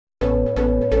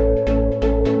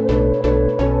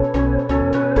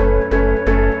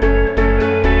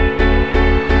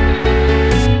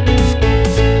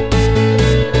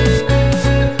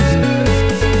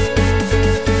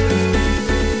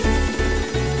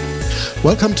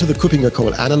Welcome to the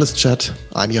KuppingerCole Analyst Chat.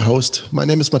 I'm your host. My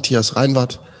name is Matthias. I'm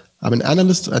an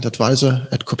analyst and advisor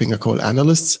at KuppingerCole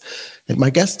Analysts. And my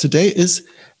guest today is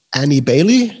Annie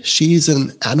Bailey. She's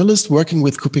an analyst working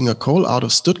with KuppingerCole out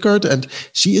of Stuttgart, and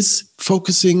she is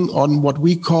focusing on what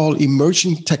we call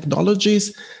emerging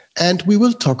technologies. And we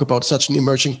will talk about such an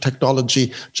emerging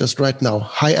technology just right now.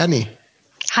 Hi, Annie.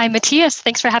 Hi, Matthias.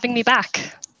 Thanks for having me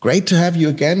back. Great to have you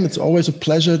again. It's always a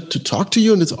pleasure to talk to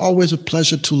you, and it's always a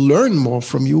pleasure to learn more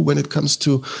from you when it comes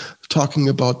to talking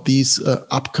about these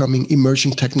upcoming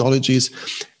emerging technologies.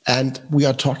 And we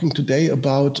are talking today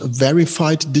about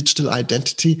verified digital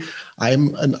identity.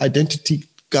 I'm an identity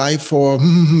guy for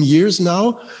years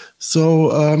now,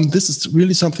 so this is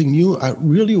really something new. I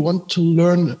really want to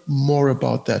learn more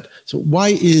about that. So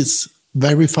why is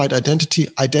verified identity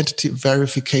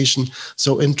verification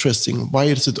so interesting? Why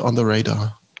is it on the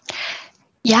radar?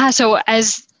 Yeah, so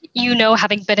as you know,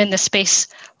 having been in this space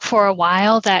for a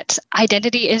while, that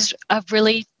identity is a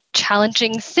really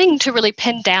challenging thing to really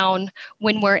pin down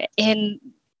when we're in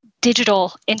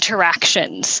digital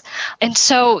interactions. And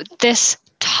so this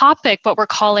topic, what we're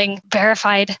calling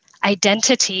verified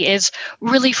identity, is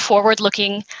really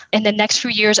forward-looking in the next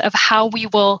few years of how we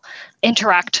will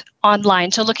interact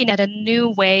online. So looking at a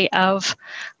new way of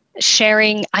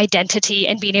sharing identity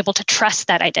and being able to trust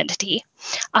that identity.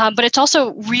 But it's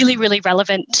also really, really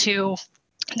relevant to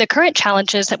the current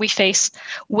challenges that we face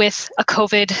with a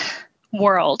COVID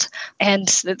world and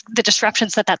the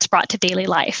disruptions that that's brought to daily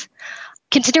life.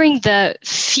 Considering the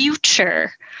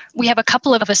future, we have a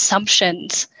couple of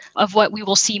assumptions of what we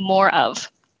will see more of,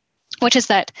 which is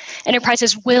that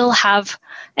enterprises will have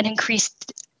an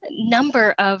increased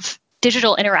number of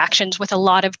digital interactions with a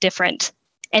lot of different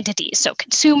entities. So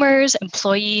consumers,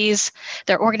 employees,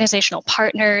 their organizational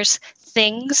partners,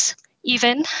 things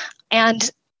even.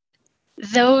 And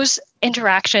those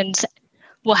interactions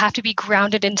will have to be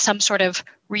grounded in some sort of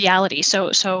reality.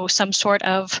 So some sort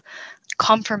of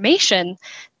confirmation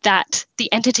that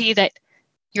the entity that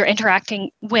you're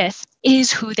interacting with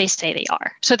is who they say they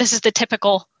are. So this is the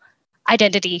typical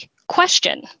identity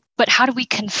question. But how do we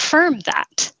confirm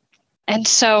that? And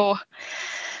so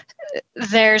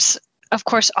there's, of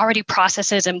course, already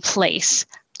processes in place.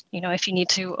 You know, if you need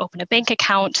to open a bank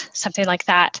account, something like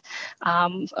that,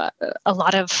 a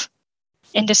lot of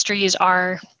industries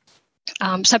are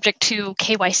subject to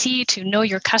KYC, to know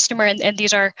your customer, and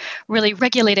these are really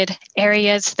regulated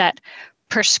areas that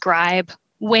prescribe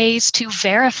ways to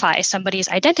verify somebody's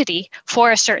identity for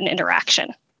a certain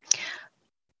interaction.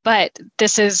 But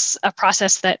this is a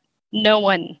process that no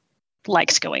one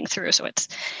likes going through. So it's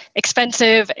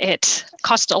expensive, it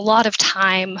costs a lot of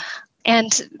time,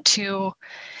 and to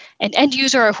an end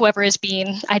user or whoever is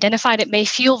being identified, it may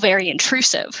feel very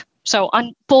intrusive. So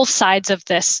on both sides of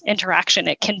this interaction,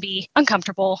 it can be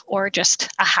uncomfortable or just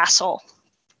a hassle.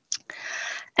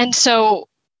 And so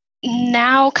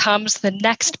now comes the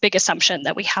next big assumption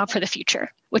that we have for the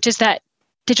future, which is that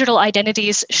digital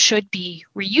identities should be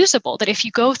reusable, that if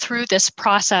you go through this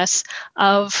process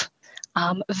of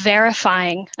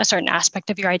verifying a certain aspect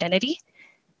of your identity,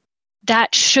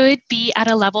 that should be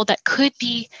at a level that could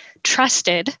be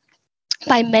trusted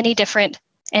by many different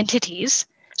entities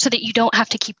so that you don't have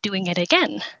to keep doing it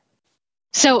again.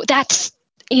 So that's,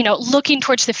 looking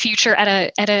towards the future at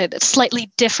a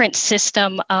slightly different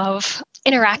system of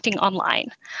interacting online.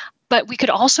 But we could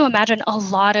also imagine a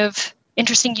lot of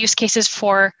interesting use cases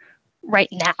for right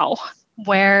now,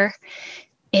 where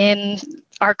in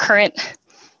our current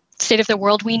state of the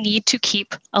world, we need to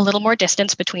keep a little more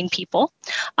distance between people.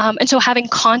 And so having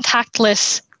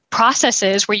contactless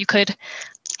processes where you could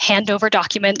hand over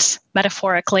documents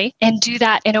metaphorically and do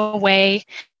that in a way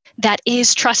that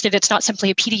is trusted. It's not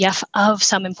simply a PDF of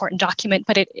some important document,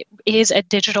 but it is a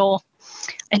digital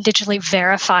and digitally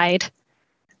verified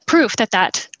proof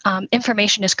that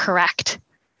information is correct.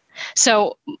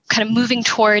 So kind of moving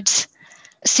towards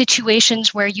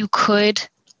situations where you could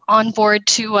onboard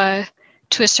to a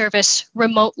service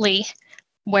remotely,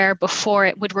 where before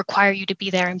it would require you to be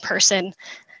there in person.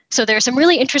 So there are some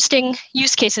really interesting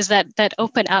use cases that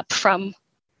open up from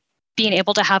being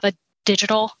able to have a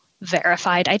digital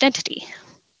verified identity.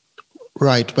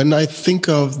 Right. When I think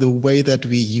of the way that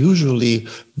we usually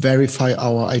verify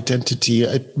our identity,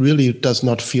 it really does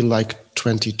not feel like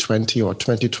 2020 or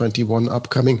 2021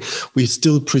 upcoming. We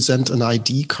still present an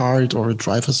ID card or a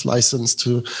driver's license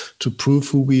to prove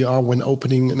who we are when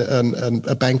opening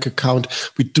a bank account.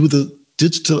 We do the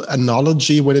digital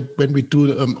analogy when we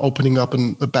do opening up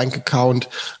a bank account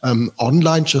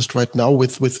online just right now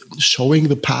with showing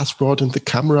the passport and the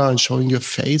camera and showing your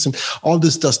face, and all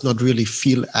this does not really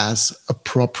feel as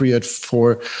appropriate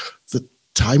for the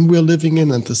time we're living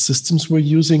in and the systems we're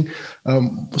using.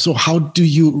 So how do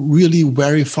you really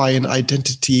verify an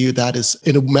identity that is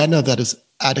in a manner that is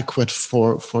adequate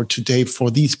for today,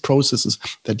 for these processes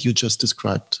that you just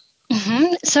described?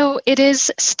 Mm-hmm. So it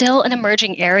is still an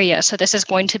emerging area. So this is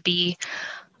going to be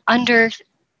under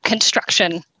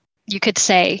construction, you could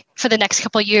say, for the next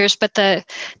couple of years. But the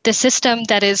system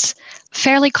that is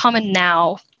fairly common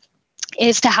now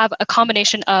is to have a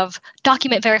combination of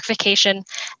document verification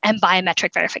and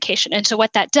biometric verification. And so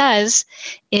what that does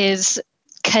is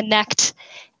connect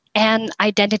an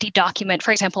identity document,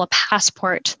 for example, a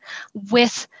passport,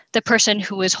 with the person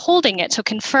who is holding it. So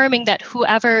confirming that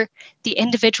whoever the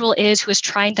individual is who is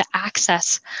trying to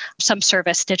access some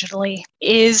service digitally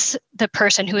is the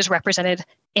person who is represented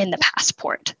in the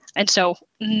passport. And so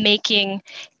making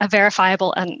a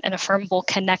verifiable and affirmable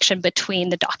connection between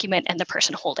the document and the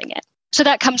person holding it. So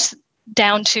that comes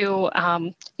down to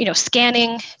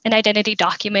scanning an identity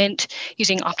document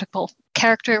using optical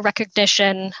character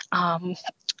recognition,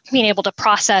 being able to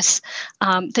process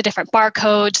the different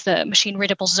barcodes, the machine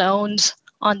readable zones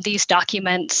on these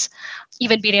documents,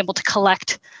 even being able to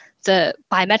collect the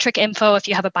biometric info if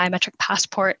you have a biometric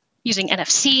passport using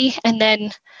NFC, and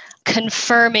then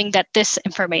confirming that this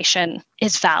information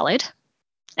is valid.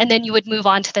 And then you would move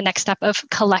on to the next step of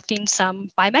collecting some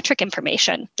biometric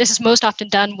information. This is most often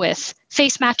done with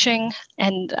face matching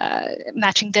and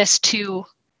matching this to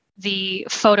the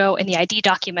photo in the ID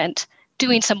document,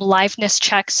 doing some liveness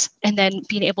checks, and then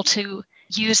being able to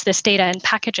use this data and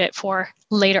package it for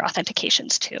later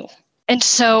authentications too. And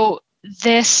so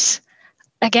this,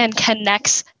 again,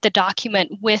 connects the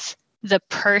document with the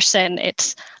person.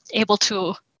 It's able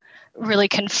to really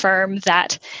confirm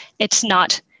that it's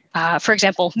not, for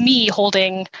example, me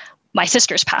holding my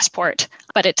sister's passport,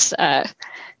 but it's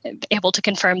able to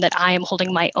confirm that I am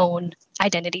holding my own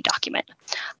identity document.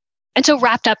 And so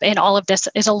wrapped up in all of this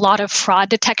is a lot of fraud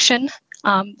detection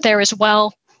there as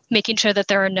well, making sure that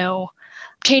there are no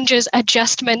changes,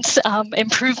 adjustments,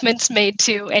 improvements made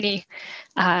to any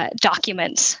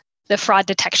documents. The fraud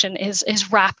detection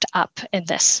is wrapped up in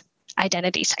this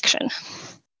identity section.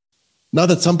 Now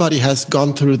that somebody has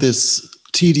gone through this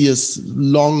tedious,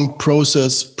 long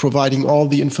process, providing all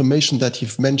the information that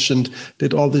you've mentioned,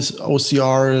 did all this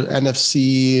OCR,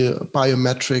 NFC,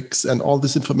 biometrics, and all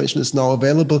this information is now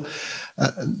available.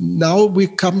 Now we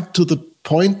come to the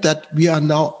point that we are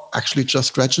now actually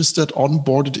just registered,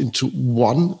 onboarded into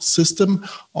one system,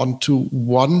 onto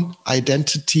one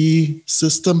identity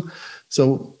system.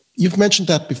 So you've mentioned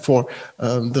that before.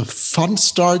 The fun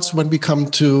starts when we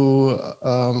come to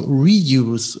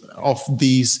reuse of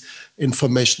these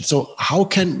information. So how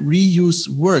can reuse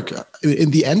work? In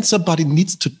the end, somebody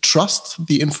needs to trust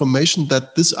the information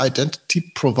that this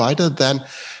identity provider then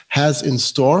has in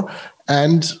store.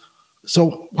 And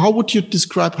so how would you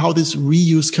describe how this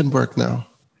reuse can work now?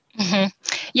 Mm-hmm.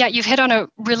 Yeah, you've hit on a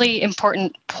really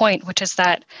important point, which is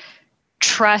that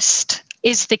trust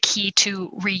is the key to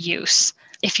reuse.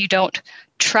 If you don't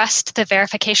trust the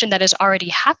verification that has already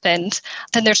happened,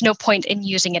 then there's no point in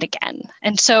using it again.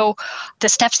 And so the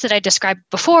steps that I described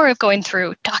before of going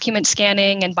through document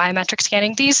scanning and biometric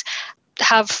scanning, these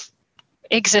have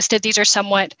existed. These are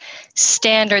somewhat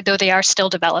standard, though they are still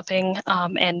developing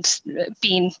and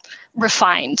being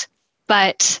refined.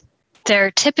 But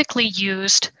they're typically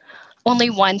used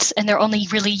only once, and they're only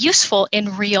really useful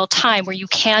in real time, where you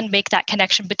can make that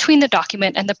connection between the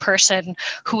document and the person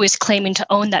who is claiming to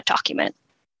own that document.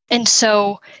 And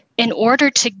so in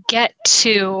order to get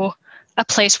to a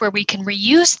place where we can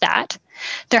reuse that,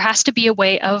 there has to be a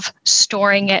way of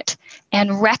storing it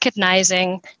and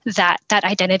recognizing that that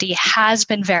identity has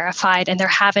been verified and there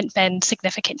haven't been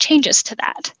significant changes to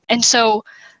that. And so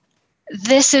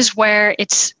this is where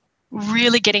it's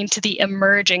really getting to the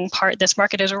emerging part. This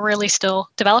market is really still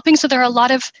developing. So there are a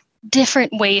lot of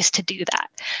different ways to do that.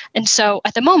 And so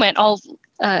at the moment, I'll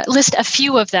list a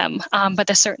few of them, but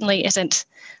this certainly isn't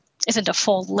a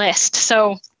full list.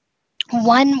 So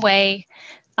one way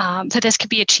that this could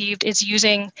be achieved is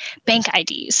using bank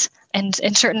IDs. And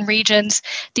in certain regions,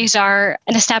 these are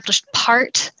an established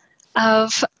part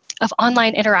of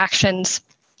online interactions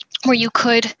where you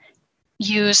could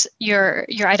use your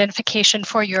identification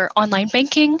for your online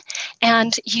banking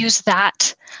and use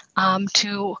that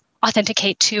to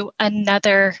authenticate to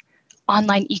another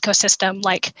online ecosystem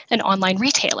like an online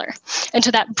retailer. And so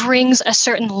that brings a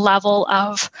certain level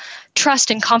of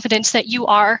trust and confidence that you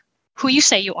are who you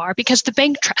say you are because the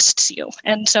bank trusts you.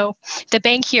 And so the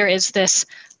bank here is this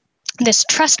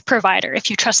trust provider. If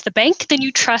you trust the bank, then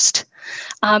you trust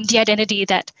the identity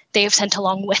that they've sent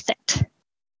along with it.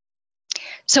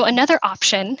 So another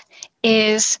option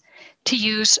is to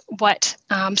use what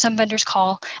some vendors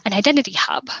call an identity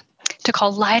hub, to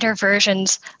call lighter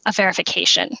versions of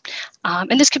verification.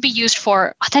 And this could be used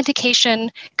for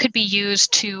authentication, could be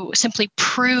used to simply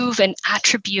prove an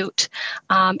attribute.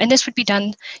 And this would be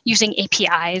done using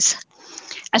APIs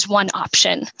as one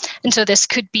option. And so this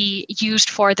could be used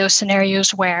for those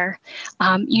scenarios where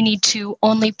you need to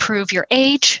only prove your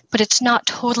age, but it's not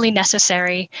totally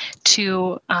necessary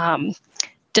to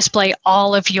display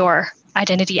all of your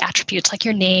identity attributes like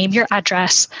your name, your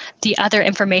address, the other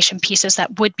information pieces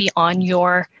that would be on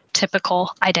your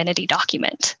typical identity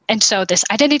document. And so this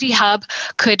identity hub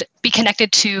could be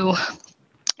connected to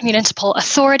municipal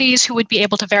authorities who would be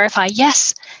able to verify,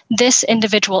 yes, this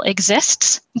individual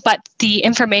exists, but the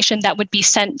information that would be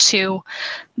sent to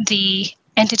the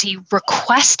entity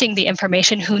requesting the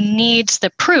information who needs the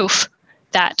proof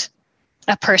that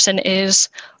a person is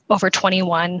over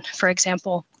 21, for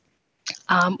example,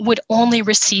 would only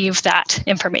receive that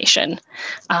information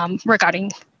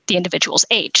regarding the individual's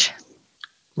age.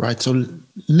 Right. So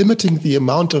limiting the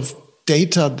amount of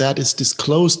data that is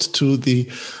disclosed to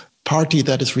the party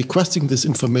that is requesting this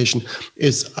information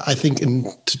is, I think, in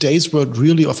today's world,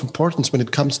 really of importance when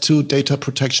it comes to data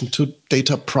protection, to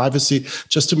data privacy,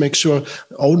 just to make sure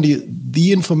only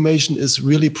the information is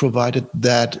really provided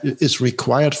that is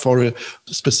required for a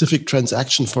specific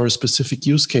transaction, for a specific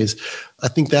use case. I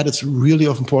think that is really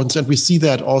of importance. And we see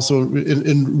that also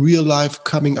in real life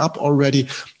coming up already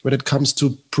when it comes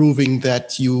to proving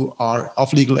that you are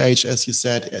of legal age, as you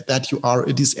said, that you are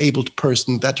a disabled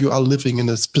person, that you are living in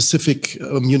a specific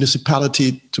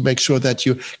municipality, to make sure that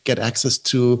you get access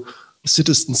to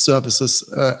citizen services,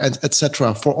 and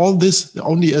etc. For all this,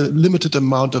 only a limited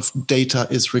amount of data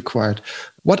is required.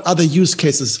 What other use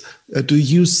cases do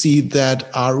you see that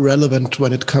are relevant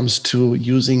when it comes to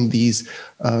using these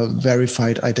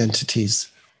verified identities?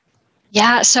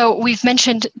 Yeah, so we've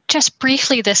mentioned just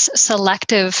briefly this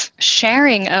selective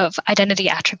sharing of identity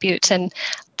attributes, and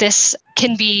this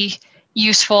can be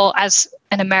useful as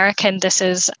an American. This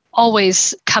is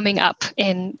always coming up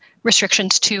in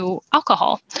restrictions to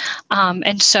alcohol.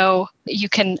 And so you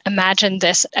can imagine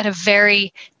this at a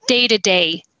very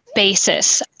day-to-day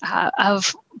basis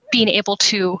of being able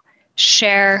to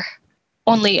share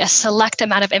only a select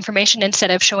amount of information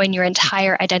instead of showing your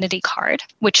entire identity card,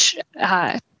 which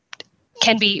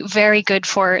can be very good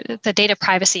for the data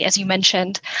privacy, as you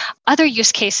mentioned. Other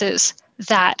use cases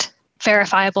that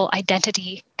verifiable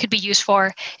identity could be used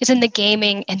for is in the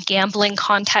gaming and gambling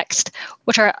context,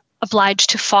 which are obliged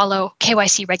to follow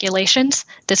KYC regulations.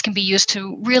 This can be used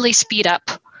to really speed up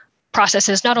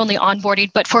processes, not only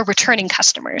onboarding, but for returning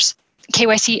customers.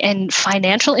 KYC in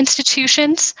financial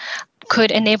institutions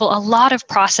could enable a lot of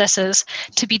processes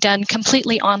to be done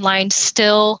completely online,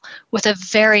 still with a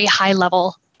very high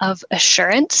level of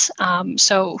assurance.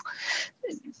 So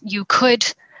you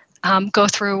could go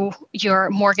through your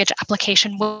mortgage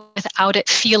application without it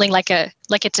feeling like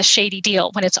it's a shady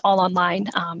deal when it's all online.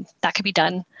 That could be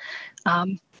done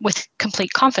with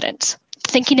complete confidence.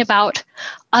 Thinking about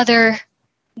other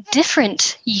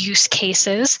different use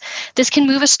cases, this can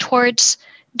move us towards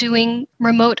doing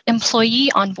remote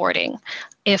employee onboarding.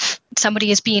 If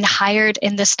somebody is being hired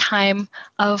in this time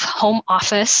of home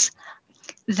office,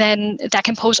 then that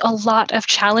can pose a lot of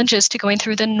challenges to going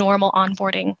through the normal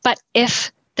onboarding. But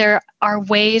if there are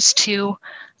ways to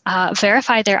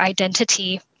verify their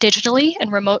identity digitally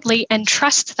and remotely and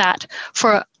trust that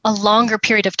for a longer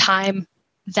period of time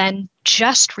than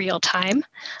just real time,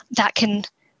 that can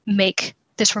make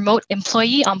this remote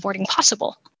employee onboarding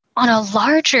possible. On a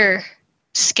larger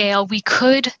scale, we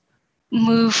could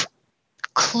move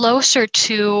closer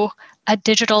to a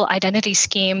digital identity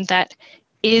scheme that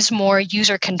is more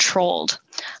user-controlled,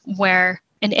 where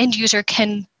an end user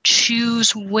can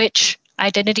choose which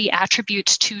identity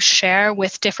attributes to share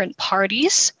with different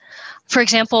parties. For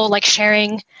example, like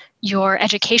sharing your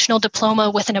educational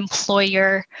diploma with an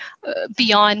employer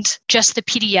beyond just the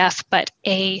PDF, but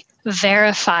a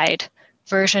verified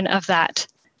version of that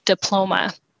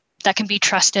diploma that can be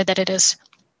trusted that it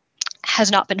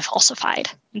has not been falsified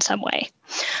in some way.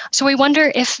 So we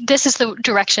wonder if this is the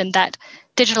direction that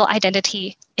digital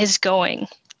identity is going.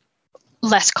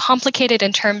 Less complicated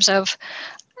in terms of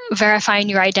verifying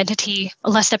your identity,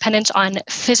 less dependence on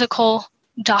physical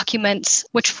documents,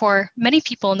 which for many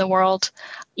people in the world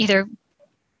either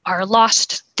are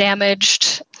lost,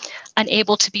 damaged,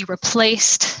 unable to be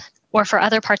replaced, or for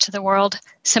other parts of the world,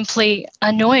 simply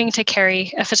annoying to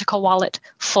carry a physical wallet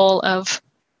full of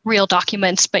real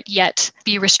documents, but yet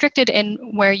be restricted in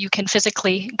where you can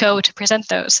physically go to present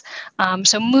those.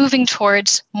 So moving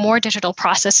towards more digital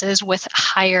processes with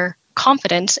higher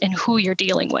confidence in who you're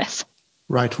dealing with.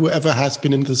 Right. Whoever has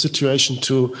been in the situation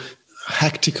to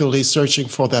hectically searching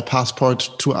for their passport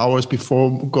 2 hours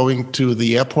before going to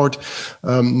the airport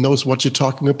knows what you're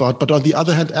talking about. But on the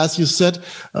other hand, as you said,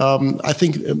 I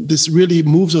think this really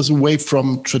moves us away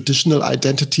from traditional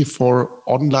identity for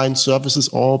online services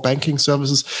or banking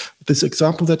services. This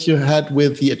example that you had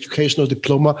with the educational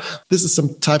diploma, this is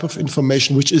some type of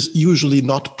information which is usually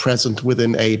not present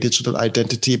within a digital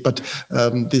identity, but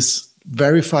this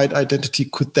verified identity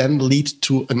could then lead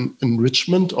to an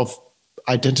enrichment of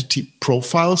identity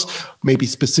profiles, maybe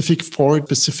specific for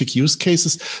specific use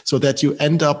cases, so that you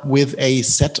end up with a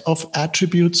set of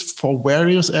attributes for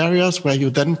various areas where you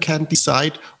then can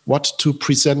decide what to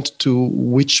present to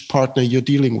which partner you're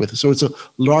dealing with. So it's a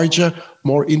larger,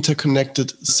 more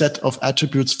interconnected set of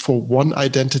attributes for one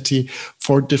identity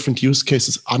for different use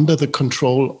cases under the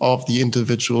control of the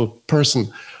individual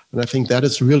person. And I think that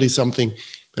is really something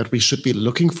that we should be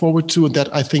looking forward to, and that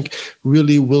I think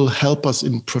really will help us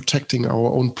in protecting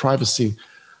our own privacy.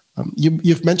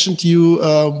 You've mentioned you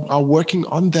are working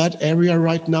on that area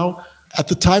right now. At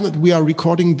the time that we are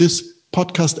recording this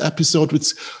podcast episode,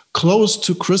 it's close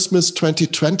to Christmas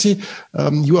 2020.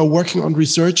 You are working on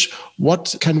research.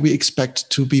 What can we expect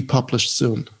to be published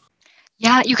soon?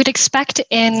 Yeah, you could expect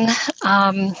in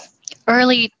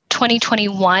early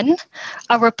 2021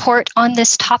 a report on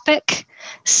this topic.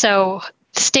 So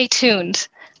stay tuned.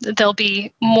 There'll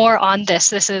be more on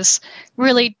this. This is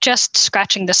really just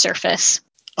scratching the surface.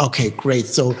 Okay, great.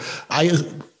 So I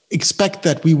expect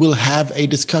that we will have a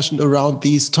discussion around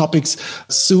these topics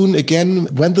soon again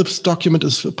when this document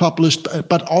is published,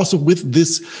 but also with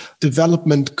this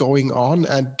development going on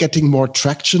and getting more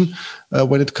traction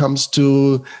when it comes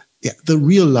to the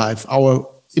real life, our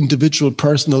individual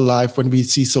personal life, when we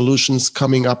see solutions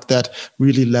coming up that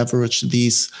really leverage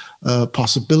these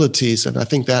possibilities. And I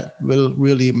think that will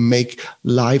really make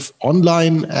life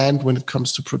online and when it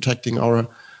comes to protecting our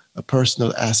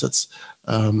personal assets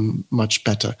much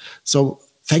better. So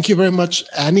thank you very much,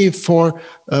 Annie, for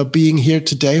being here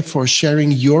today, for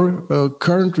sharing your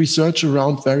current research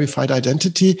around verified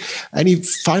identity. Any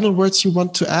final words you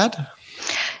want to add?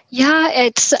 Yeah,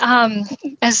 it's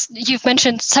as you've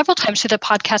mentioned several times through the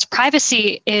podcast,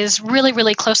 privacy is really,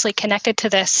 really closely connected to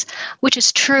this, which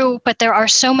is true, but there are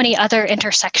so many other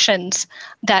intersections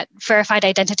that verified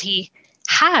identity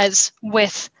has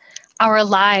with our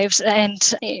lives,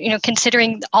 and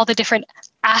considering all the different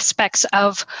aspects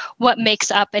of what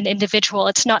makes up an individual.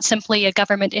 It's not simply a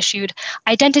government issued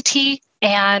identity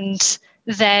and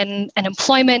then an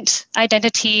employment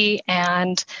identity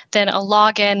and then a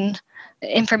login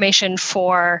information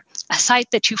for a site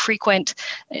that you frequent.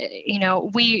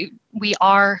 We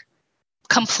are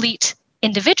complete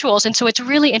individuals. And so it's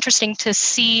really interesting to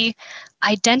see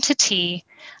identity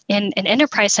in an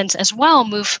enterprise sense as well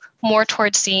move more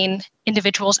towards seeing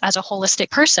individuals as a holistic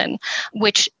person,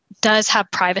 which does have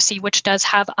privacy, which does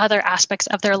have other aspects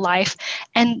of their life,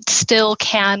 and still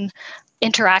can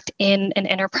interact in an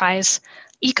enterprise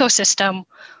ecosystem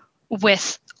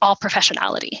with all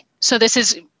professionality. So this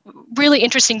is really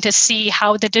interesting to see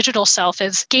how the digital self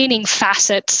is gaining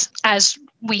facets as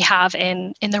we have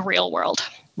in the real world.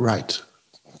 Right.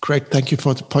 Great. Thank you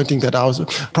for pointing that out.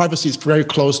 Privacy is very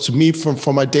close to me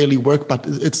for my daily work, but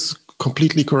it's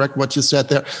completely correct what you said.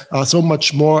 There are so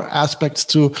much more aspects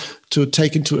to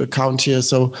take into account here.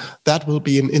 So that will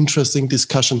be an interesting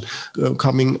discussion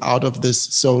coming out of this.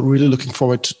 So really looking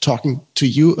forward to talking to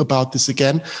you about this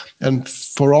again. And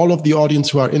for all of the audience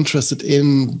who are interested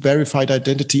in verified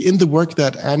identity, in the work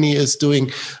that Annie is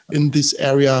doing in this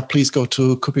area, please go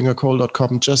to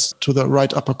kuppingercole.com. Just to the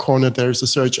right upper corner, there is a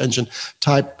search engine.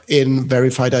 Type in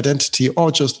verified identity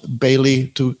or just Bailey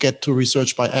to get to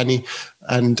research by Annie,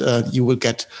 and you will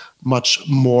get much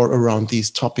more around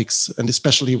these topics, and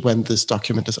especially when this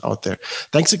document is out there.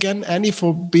 Thanks again, Annie,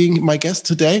 for being my guest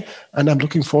today, and I'm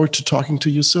looking forward to talking to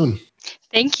you soon.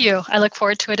 Thank you. I look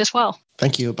forward to it as well.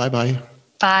 Thank you. Bye-bye.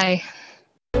 Bye.